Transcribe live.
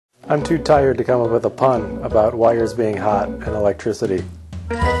I'm too tired to come up with a pun about wires being hot and electricity.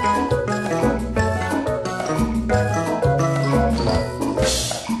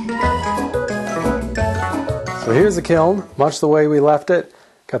 So here's the kiln, much the way we left it.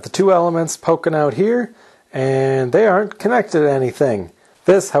 Got the two elements poking out here, and they aren't connected to anything.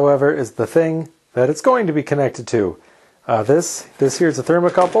 This, however, is the thing that it's going to be connected to. This here's a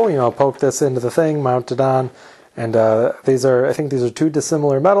thermocouple. You know, poke this into the thing, mount it on, and I think these are two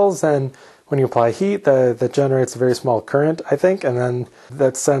dissimilar metals, and when you apply heat, that generates a very small current, I think, and then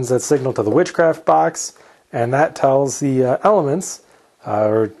that sends that signal to the witchcraft box, and that tells the elements,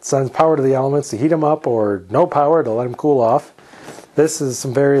 or sends power to the elements to heat them up, or no power to let them cool off. This is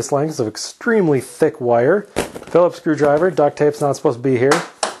some various lengths of extremely thick wire. Phillips screwdriver, duct tape's not supposed to be here.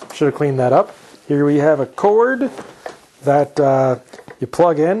 Should have cleaned that up. Here we have a cord that you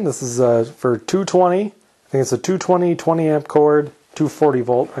plug in. This is for 220. I think it's a 220 20 amp cord, 240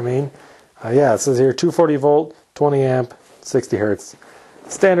 volt. I mean, yeah, it says here 240 volt, 20 amp, 60 hertz,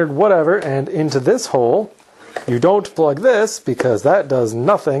 standard whatever. And into this hole, you don't plug this because that does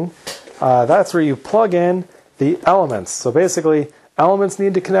nothing. That's where you plug in the elements. So basically, elements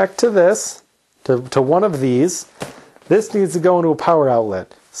need to connect to this, to one of these. This needs to go into a power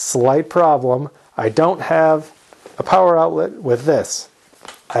outlet. Slight problem. I don't have a power outlet with this.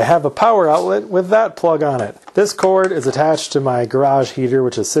 I have a power outlet with that plug on it. This cord is attached to my garage heater,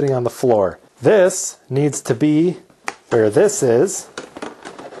 which is sitting on the floor. This needs to be where this is,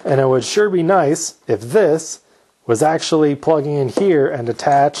 and it would sure be nice if this was actually plugging in here and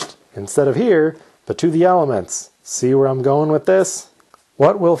attached, instead of here, but to the elements. See where I'm going with this?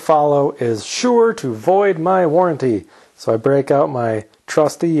 What will follow is sure to void my warranty. So I break out my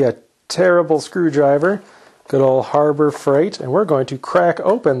trusty, terrible screwdriver, good old Harbor Freight, and we're going to crack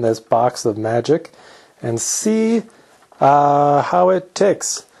open this box of magic and see how it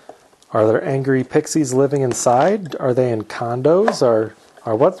ticks. Are there angry pixies living inside? Are they in condos? Or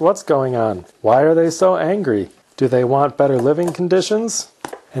what's going on? Why are they so angry? Do they want better living conditions?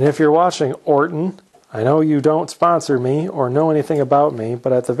 And if you're watching, Orton, I know you don't sponsor me or know anything about me,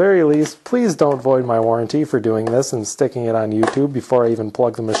 but at the very least, please don't void my warranty for doing this and sticking it on YouTube before I even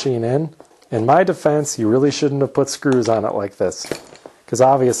plug the machine in. In my defense, you really shouldn't have put screws on it like this, because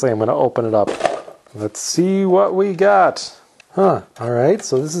obviously I'm going to open it up. Let's see what we got. Alright,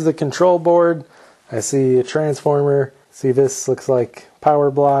 so this is the control board. I see a transformer. See, this looks like power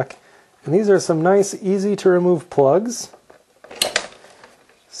block. And these are some nice, easy to remove plugs.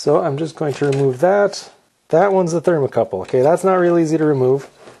 So I'm just going to remove that. That one's the thermocouple. Okay, that's not real easy to remove,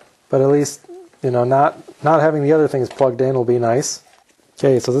 but at least, you know, not having the other things plugged in will be nice.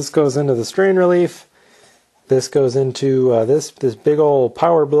 Okay, so this goes into the strain relief. This goes into this big old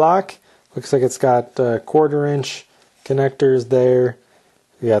power block. Looks like it's got 1/4 inch connectors there.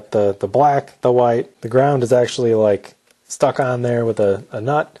 You got the black, the white. The ground is actually like stuck on there with a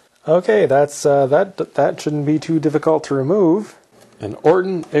nut. Okay, that's that shouldn't be too difficult to remove. And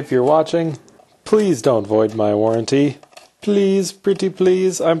Orton, if you're watching, please don't void my warranty. Please, pretty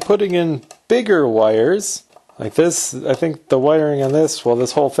please. I'm putting in bigger wires. Like this, I think the wiring on this, well,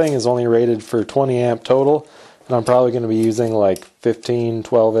 this whole thing is only rated for 20 amp total. And I'm probably going to be using like 15,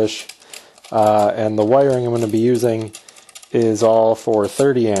 12-ish. And the wiring I'm going to be using is all for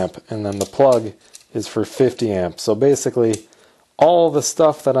 30 amp. And then the plug is for 50 amp. So basically, all the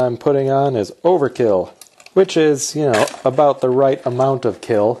stuff that I'm putting on is overkill. Which is, you know, about the right amount of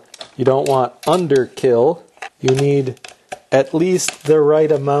kill. You don't want underkill. You need at least the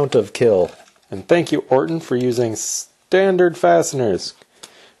right amount of kill. And thank you, Orton, for using standard fasteners.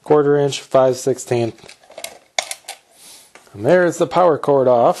 1/4 inch, 5/16. And there's the power cord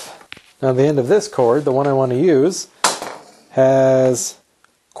off. Now the end of this cord, the one I want to use, has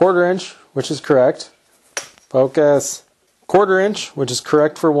 1/4 inch, which is correct. Focus. 1/4 inch, which is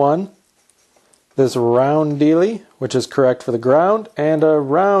correct for one. This round dealy, which is correct for the ground, and a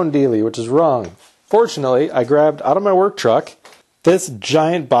round dealy, which is wrong. Fortunately, I grabbed out of my work truck this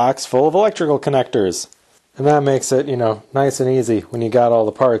giant box full of electrical connectors. And that makes it, you know, nice and easy when you got all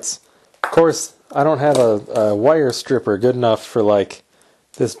the parts. Of course, I don't have a wire stripper good enough for, like,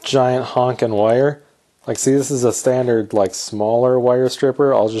 this giant honkin' wire. Like, see, this is a standard, like, smaller wire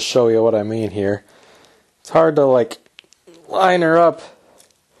stripper. I'll just show you what I mean here. It's hard to, like, line her up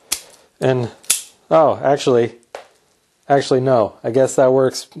and... Oh, actually no. I guess that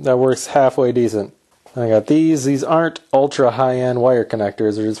works halfway decent. I got these. These aren't ultra high-end wire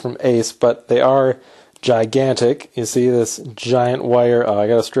connectors. They're just from Ace, but they are gigantic. You see this giant wire? Oh, I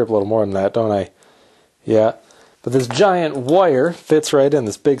gotta strip a little more than that, don't I? Yeah. But this giant wire fits right in,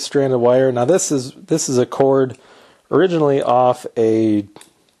 this big strand of wire. Now this is a cord originally off a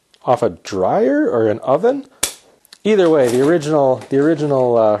off a dryer or an oven. Either way, the original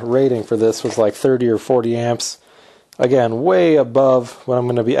rating for this was like 30 or 40 amps. Again, way above what I'm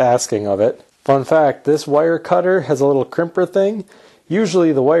going to be asking of it. Fun fact, this wire cutter has a little crimper thing.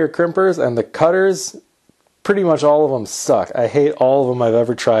 Usually the wire crimpers and the cutters, pretty much all of them suck. I hate all of them I've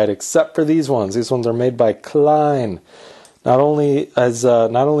ever tried except for these ones. These ones are made by Kiln. Not only is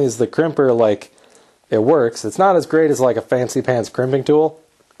the crimper like it works, it's not as great as like a fancy pants crimping tool,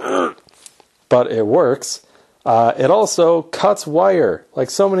 but it works. It also cuts wire. Like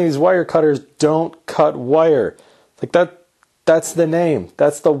so many of these wire cutters don't cut wire. Like that's the name.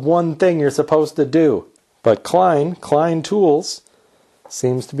 That's the one thing you're supposed to do. But Kiln tools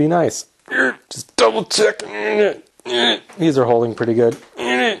seems to be nice. Just double check. These are holding pretty good.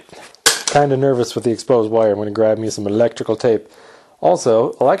 Kind of nervous with the exposed wire. I'm going to grab me some electrical tape.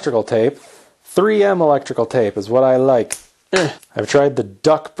 Also, electrical tape, 3M electrical tape is what I like. I've tried the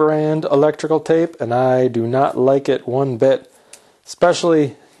Duck brand electrical tape, and I do not like it one bit.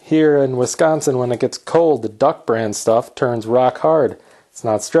 Especially here in Wisconsin, when it gets cold, the Duck brand stuff turns rock hard. It's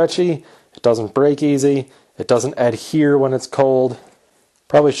not stretchy, it doesn't break easy, it doesn't adhere when it's cold.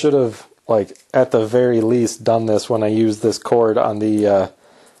 Probably should have, like, at the very least done this when I used this cord on the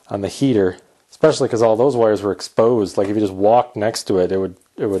heater. Especially because all those wires were exposed. Like if you just walked next to it, it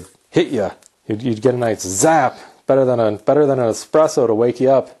would hit you. You'd get a nice zap. Better than an espresso to wake you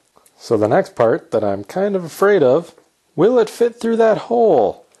up. So the next part that I'm kind of afraid of, will it fit through that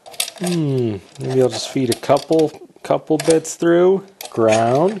hole? Maybe I'll just feed a couple bits through.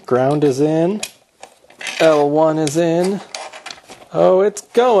 Ground is in. L1 is in. Oh, it's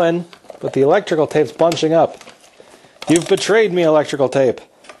going, but the electrical tape's bunching up. You've betrayed me, electrical tape.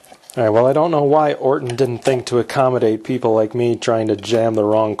 Alright, well I don't know why Orton didn't think to accommodate people like me trying to jam the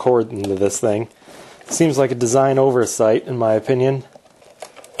wrong cord into this thing. Seems like a design oversight, in my opinion.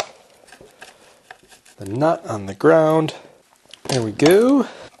 The nut on the ground. There we go.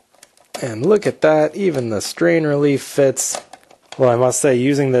 And look at that, even the strain relief fits. Well, I must say,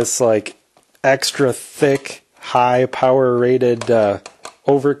 using this like extra thick, high power rated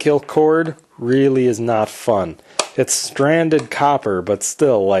overkill cord really is not fun. It's stranded copper, but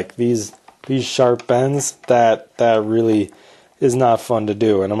still, like these sharp bends, that really is not fun to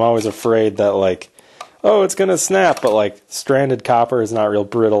do. And I'm always afraid that like, oh, it's gonna snap, but like stranded copper is not real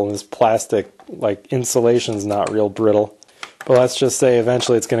brittle, and this plastic like insulation is not real brittle. But let's just say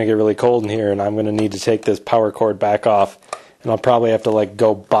eventually it's gonna get really cold in here, and I'm gonna need to take this power cord back off, and I'll probably have to like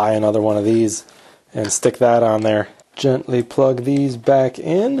go buy another one of these and stick that on there. Gently plug these back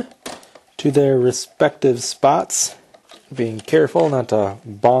in to their respective spots, being careful not to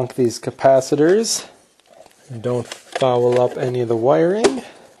bonk these capacitors. And don't foul up any of the wiring.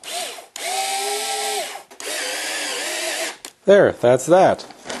 There, that's that.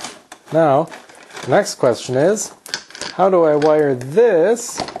 Now, the next question is, how do I wire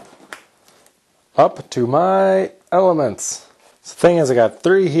this up to my elements? So the thing is, I got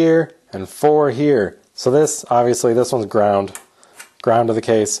 3 here and 4 here. So this, obviously, this one's ground of the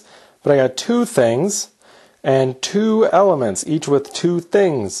case. But I got 2 things and 2 elements, each with 2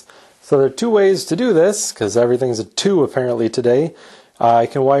 things. So there are 2 ways to do this, because everything's a 2 apparently today. I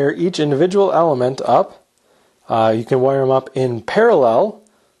can wire each individual element up. You can wire them up in parallel,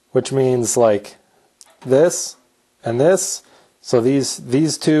 which means like this and this. So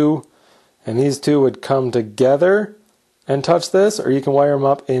these 2 and these 2 would come together and touch this, or you can wire them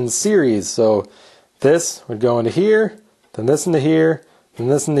up in series. So this would go into here, then this into here,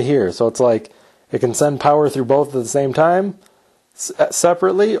 and this into here. So it's like it can send power through both at the same time,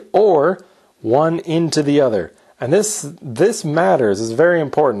 separately, or one into the other. And this matters, is very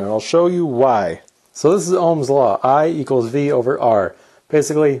important, and I'll show you why. So this is Ohm's law, I equals V over R.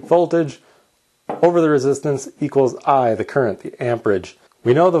 Basically, voltage over the resistance equals I, the current, the amperage.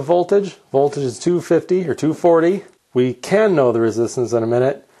 We know the voltage. Voltage is 250 or 240. We can know the resistance in a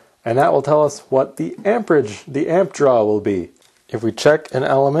minute, and that will tell us what the amperage, the amp draw will be. If we check an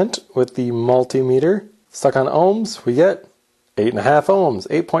element with the multimeter stuck on ohms, we get 8.5 ohms,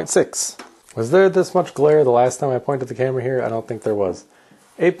 8.6. Was there this much glare the last time I pointed the camera here? I don't think there was.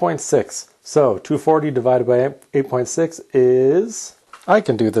 8.6. So 240 divided by 8.6 is, I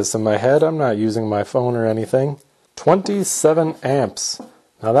can do this in my head, I'm not using my phone or anything, 27 amps.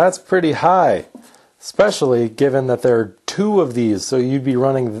 Now that's pretty high, especially given that there are 2 of these. So you'd be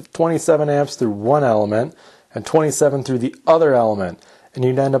running 27 amps through one element and 27 through the other element. And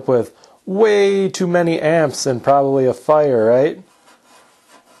you'd end up with way too many amps and probably a fire, right?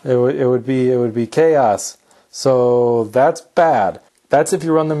 It would be chaos. So that's bad. That's if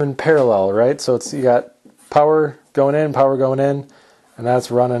you run them in parallel, right? So you got power going in, and and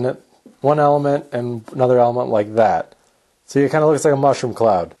that's running it one element and another element like that. So it kind of looks like a mushroom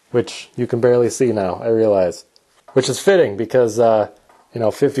cloud, which you can barely see now, I realize. Which is fitting because,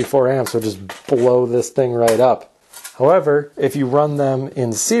 54 amps would just blow this thing right up. However, if you run them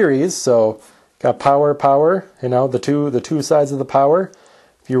in series, so got power, the two sides of the power,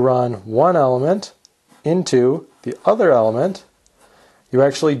 if you run one element into the other element, you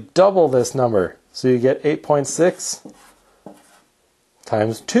actually double this number. So you get 8.6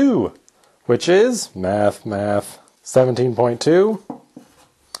 times 2, which is, math, 17.2.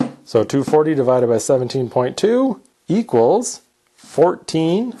 So 240 divided by 17.2 equals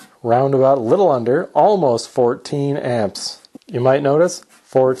 14, roundabout, a little under, almost 14 amps. You might notice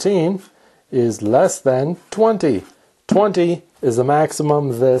 14 is less than 20. 20 is the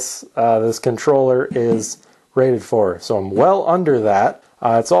maximum this controller is rated for. So I'm well under that.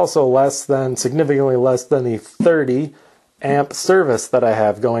 It's also significantly less than the 30 amp service that I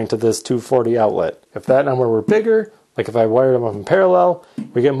have going to this 240 outlet. If that number were bigger, like if I wired them up in parallel,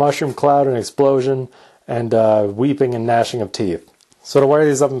 we get mushroom cloud and explosion and weeping and gnashing of teeth. So to wire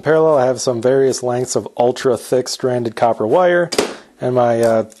these up in parallel, I have some various lengths of ultra thick stranded copper wire and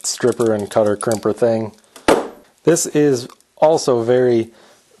my stripper and cutter crimper thing. This is also very,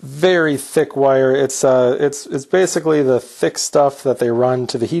 very thick wire. It's basically the thick stuff that they run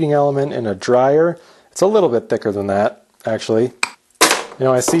to the heating element in a dryer. It's a little bit thicker than that, actually.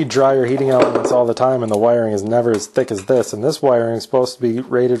 I see dryer heating elements all the time and the wiring is never as thick as this. And this wiring is supposed to be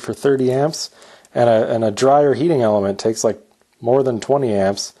rated for 30 amps and a dryer heating element takes like more than 20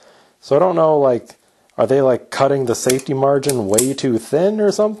 amps. So I don't know, are they cutting the safety margin way too thin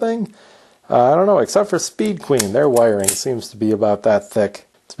or something? I don't know, except for Speed Queen. Their wiring seems to be about that thick.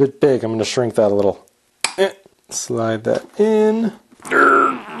 It's a bit big. I'm going to shrink that a little. Slide that in.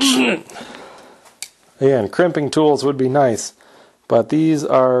 Again, crimping tools would be nice, but these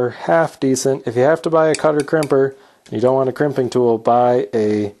are half decent. If you have to buy a cutter crimper and you don't want a crimping tool, buy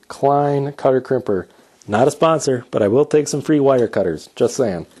a Kiln cutter crimper. Not a sponsor, but I will take some free wire cutters. Just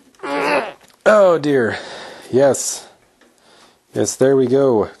saying. Oh dear. Yes. Yes, there we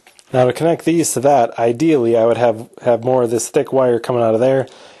go. Now to connect these to that, ideally I would have more of this thick wire coming out of there,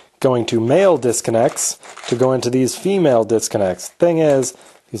 going to male disconnects to go into these female disconnects. Thing is,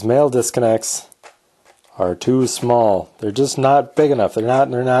 these male disconnects are too small. They're just not big enough. They're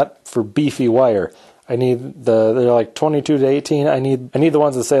not for beefy wire. They're like 22 to 18. I need the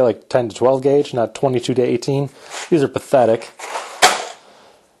ones that say like 10 to 12 gauge, not 22 to 18. These are pathetic.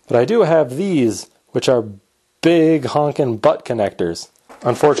 But I do have these, which are big honkin' butt connectors.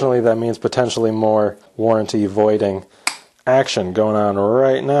 Unfortunately, that means potentially more warranty voiding action going on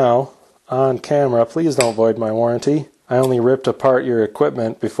right now on camera. Please don't void my warranty. I only ripped apart your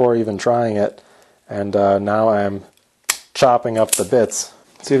equipment before even trying it, and now I'm chopping up the bits.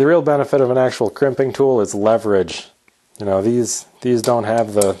 See, the real benefit of an actual crimping tool is leverage. These don't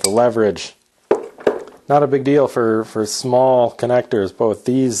have the leverage. Not a big deal for small connectors, but with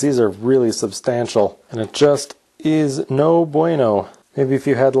these are really substantial, and it just is no bueno. Maybe if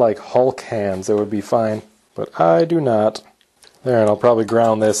you had like Hulk hands, it would be fine, but I do not. There, and I'll probably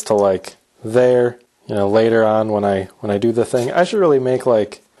ground this to like there, later on when I do the thing. I should really make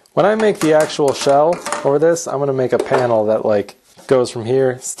when I make the actual shell for this, I'm gonna make a panel that goes from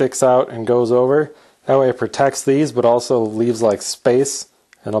here, sticks out, and goes over. That way it protects these, but also leaves space.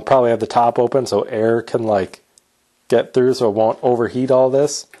 And I'll probably have the top open so air can get through, so it won't overheat all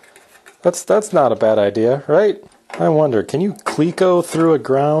this. That's not a bad idea, right? I wonder, can you Cleco through a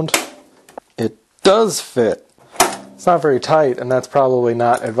ground? It does fit. It's not very tight, and that's probably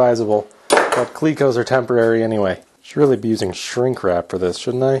not advisable. But Clecos are temporary anyway. Should really be using shrink wrap for this,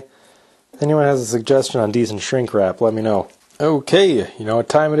 shouldn't I? If anyone has a suggestion on decent shrink wrap, let me know. Okay, you know what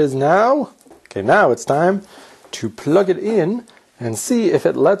time it is now? Okay, now it's time to plug it in and see if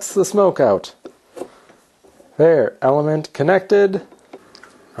it lets the smoke out. There, element connected.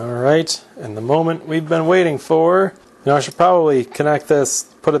 Alright, and the moment we've been waiting for. I should probably connect this,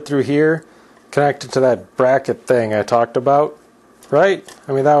 put it through here, connect it to that bracket thing I talked about. Right?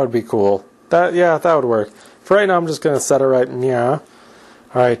 I mean, that would be cool. That would work. For right now, I'm just going to set it right. Yeah.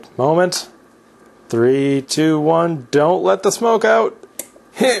 Alright, moment. 3, 2, 1. Don't let the smoke out.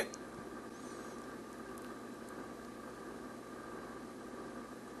 Hit.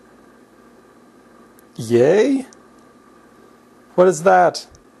 Yay? What is that?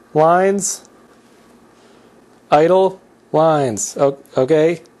 Lines? Idle? Lines.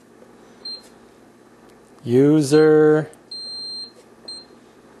 Okay. User.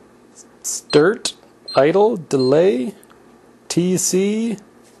 Sturt. Idle. Delay. TC.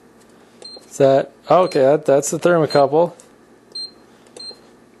 Is that... Okay, that's the thermocouple.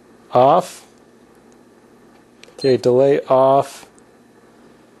 Off. Okay, delay off.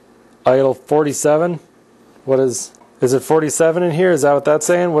 Idle 47. What is it 47 in here? Is that what that's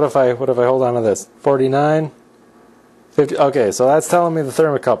saying? What if I hold on to this? 49. 50. Okay, so that's telling me the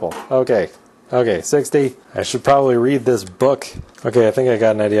thermocouple. Okay, 60. I should probably read this book. Okay, I think I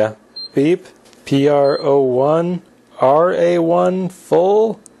got an idea. Beep. PRO1. RA1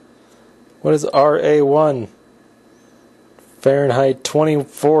 full. What is RA1? Fahrenheit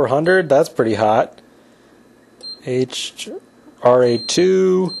 2400. That's pretty hot.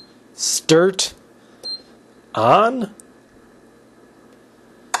 RA2. Sturt. On.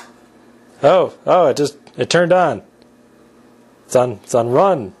 Oh, it turned on. It's on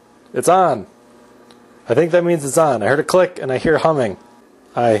run. It's on. I think that means it's on. I heard a click and I hear humming.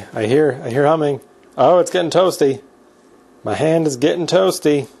 I hear humming. Oh, it's getting toasty. My hand is getting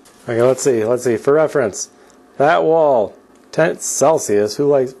toasty. Okay, let's see. For reference, that wall, 10 Celsius, who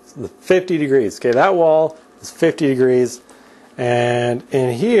likes 50 degrees. Okay, that wall is 50 degrees. And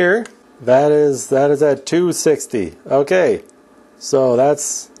in here, that is at 260. Okay. So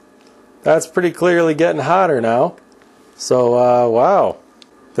that's pretty clearly getting hotter now. So wow.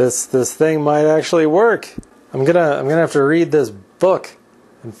 This thing might actually work. I'm gonna have to read this book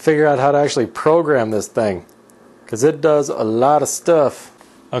and figure out how to actually program this thing, because it does a lot of stuff.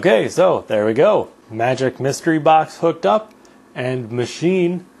 Okay, so there we go. Magic mystery box hooked up, and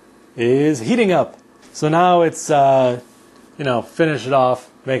machine is heating up. So now it's finish it off,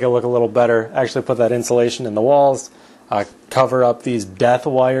 make it look a little better. Actually put that insulation in the walls, cover up these death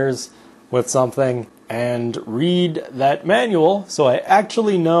wires with something, and read that manual so I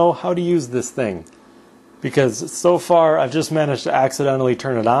actually know how to use this thing. Because so far I've just managed to accidentally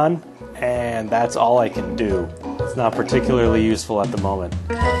turn it on, and that's all I can do. It's not particularly useful at the moment.